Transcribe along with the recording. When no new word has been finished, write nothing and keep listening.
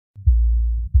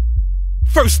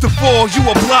First of all, you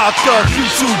a blog thug,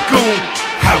 YouTube goon.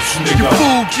 House nigga. Your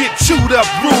fool get chewed up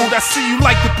rude. I see you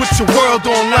like to put your world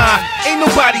online. Ain't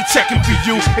nobody checking for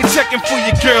you, they checking for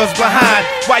your girls behind.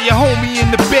 While your homie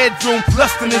in the bedroom,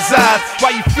 lust in his eyes.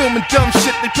 While you filming dumb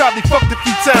shit, they probably fucked a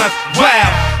few times. Wow,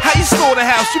 how you store the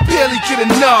house, you barely get a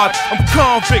nod. I'm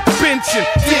convict, benching,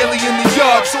 daily in the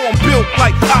yard. So I'm built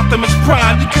like Optimus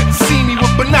Prime. You couldn't see me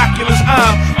with binoculars,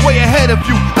 I'm way ahead of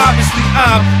you. Obviously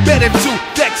I'm better too.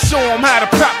 Dex show him how to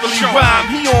properly rhyme.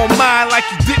 He on mine like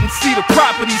he didn't see the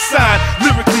property sign.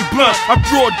 Lyrically blunt, I'm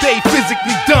broad day,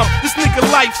 physically dumb. This nigga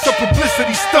life's a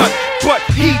publicity stunt, but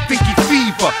he think he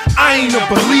fever. I ain't a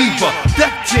believer. Def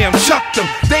Jam chucked him,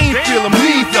 they ain't feel him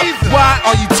neither. Why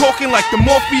are you talking like the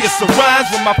Morpheus of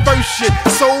rhymes when my first shit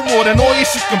sold more than all your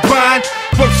shit combined?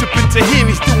 Worshiping to hear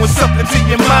he's doing something to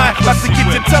your mind. About to get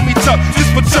your tummy tucked just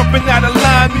for jumping out of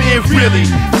line, man, really.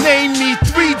 Name me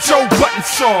 3 Joe Budden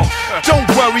songs. Don't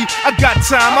worry, I got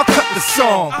time, I'll cut the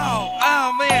song.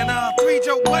 Oh man, 3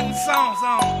 Joe Budden songs.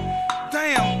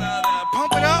 Damn,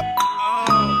 pump it up.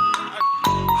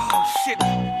 Oh shit,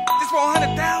 this for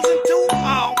 100,000 too? Oh,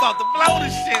 I'm about to blow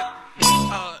this shit.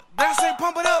 Did I say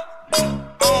pump it up?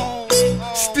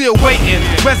 Still waiting,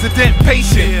 resident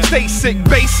patient. Stay sick,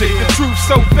 basic, the truth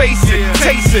so basic.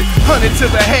 Taste it, 100 to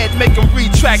the head, make them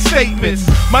retract statements.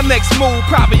 My next move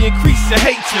probably increase your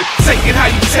hatred. Take it how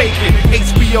you take it.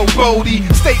 HBO Bodie,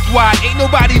 statewide, ain't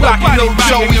nobody rocking no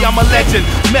Joey. I'm a legend,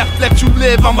 meth let you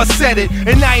live, I'ma set it.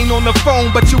 And I ain't on the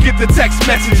phone, but you get the text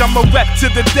message. I'm a rep to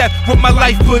the death with my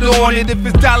life put on it. If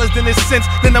it's dollars then it's cents,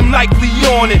 then I'm likely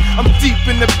on it. I'm deep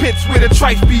in the pits where the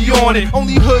trife be on it.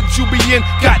 Only hood you be in,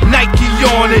 got Nike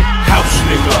on it. House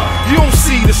nigga. You don't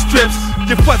see the strips,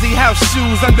 your fuzzy house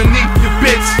shoes underneath your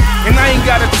bitch. And I ain't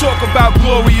gotta talk about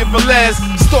Gloria Velez.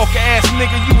 Stalker ass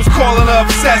nigga, you was calling her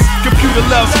obsessed. Computer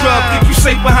love scrub, think you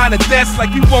safe behind the desk.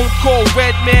 Like you won't call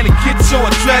Red Man to get your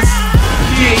address.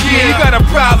 Yeah, you got a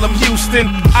problem, Houston.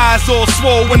 Eyes all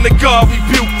swole when the guard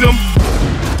rebuked them.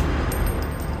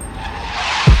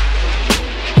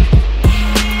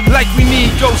 Like we need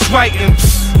ghost writing.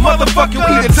 Motherfucker,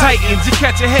 we the Titans. You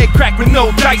catch your head cracked with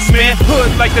no dice, man. Hood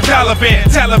like the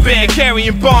Taliban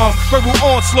carrying bombs. Verbal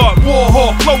onslaught, war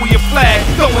hawk, lower your flag.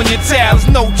 Throwing your towels,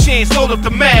 no chance, load up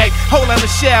the mag. Hold on the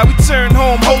shower, we turn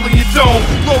home, holding your dome.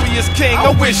 Glorious king,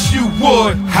 I wish you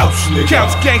would. House nigga.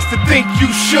 Counts gangster, think you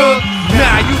should?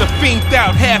 Nah, you the fiend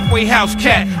out, halfway house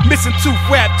cat. Missing tooth,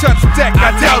 rap, touch deck,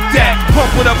 I doubt that. Pump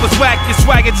it up as whack, your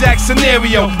swagger jack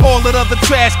scenario. All that other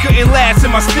trash couldn't last in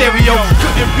my stereo.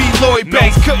 Couldn't be Lloyd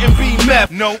Banks, couldn't be meth,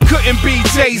 couldn't be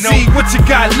Jay-Z, what you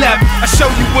got left? I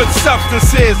show you what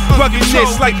substance is.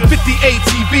 Ruggedness like 50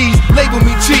 ATVs, label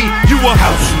me G, you a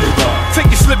house nigga.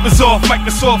 Take your slippers off,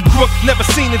 Microsoft crook. Never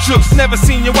seen the jokes, never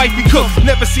seen your wifey cook.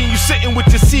 Never seen you sitting with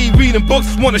your seed reading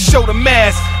books. Wanna show the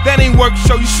mass, that ain't work,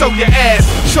 show your ass.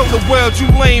 Show the world you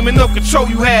lame and no control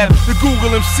you have. The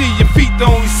Google MC, your feet the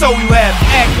only soul you have.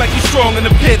 Act like you strong in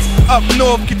the pits. Up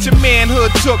north, get your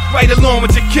manhood took right along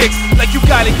with your kicks. Like you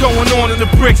got it going on in the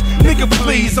bricks. Nigga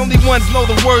please, only ones know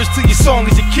the words to your song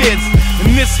is your kids.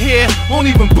 And this here won't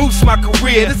even boost my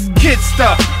career, this is kid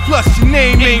stuff. Plus your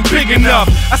name ain't big enough.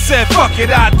 I said fuck it,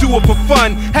 I do it for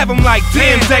fun. Have him like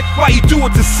damn Deck, why you do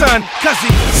it to son? Cause he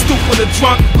stupid or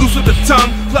drunk, loose with the tongue.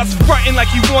 Plus frontin'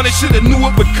 like he wanted, shoulda knew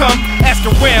it would come. Ask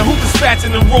around who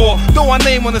dispatching the raw. Throw our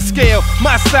name on the scale,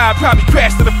 my side probably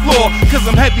crash to the floor. Cause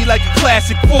I'm heavy like a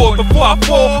classic Ford. Before I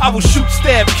fall, I will shoot,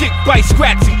 stab, kick, bite,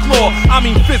 scratch and claw. I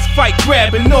mean fist fight,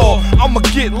 grab and all. I'ma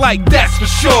get like that's for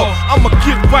sure. I'ma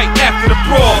get right after the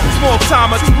brawl. Small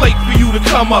timer, too late for you to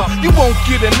come up. You won't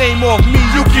get a name off me,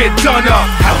 you get done up.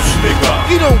 House nigga.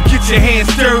 You don't get your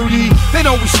hands dirty. They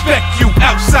don't respect you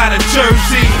outside of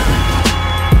Jersey.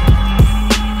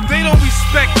 They don't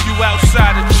respect you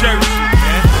outside of Jersey,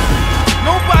 man.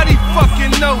 Nobody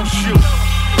fucking knows you.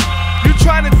 You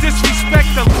trying to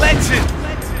disrespect the legend.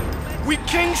 We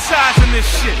king sizing this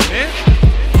shit, man.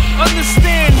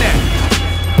 Understand that.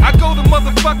 I go to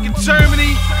motherfucking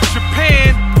Germany,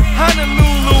 Japan,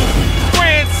 Honolulu,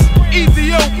 France,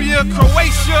 Ethiopia,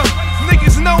 Croatia.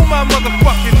 Niggas know my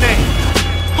motherfucking name.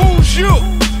 Who's you?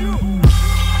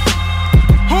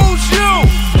 Who's you?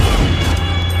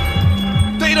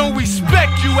 They don't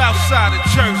respect you outside of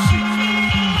Jersey.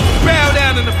 Bow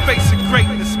down in the face of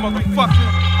greatness, motherfucker.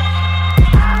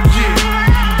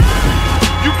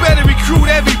 Yeah. You better recruit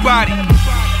everybody.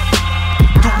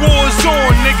 The war's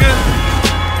on, nigga.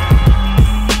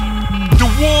 The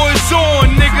war's on,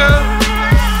 nigga.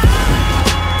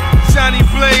 Johnny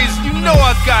Blaze, you know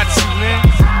I got you, man.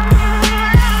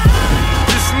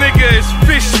 This nigga is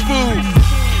fish food.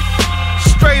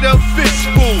 Straight up fish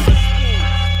food.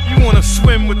 You wanna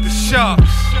swim with the shit.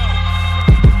 sharks.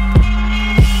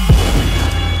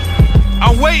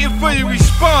 I'm waiting for your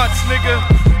response, nigga.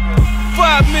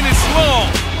 5 minutes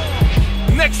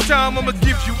long. Next time I'ma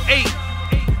give you 8.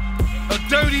 A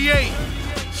dirty 8.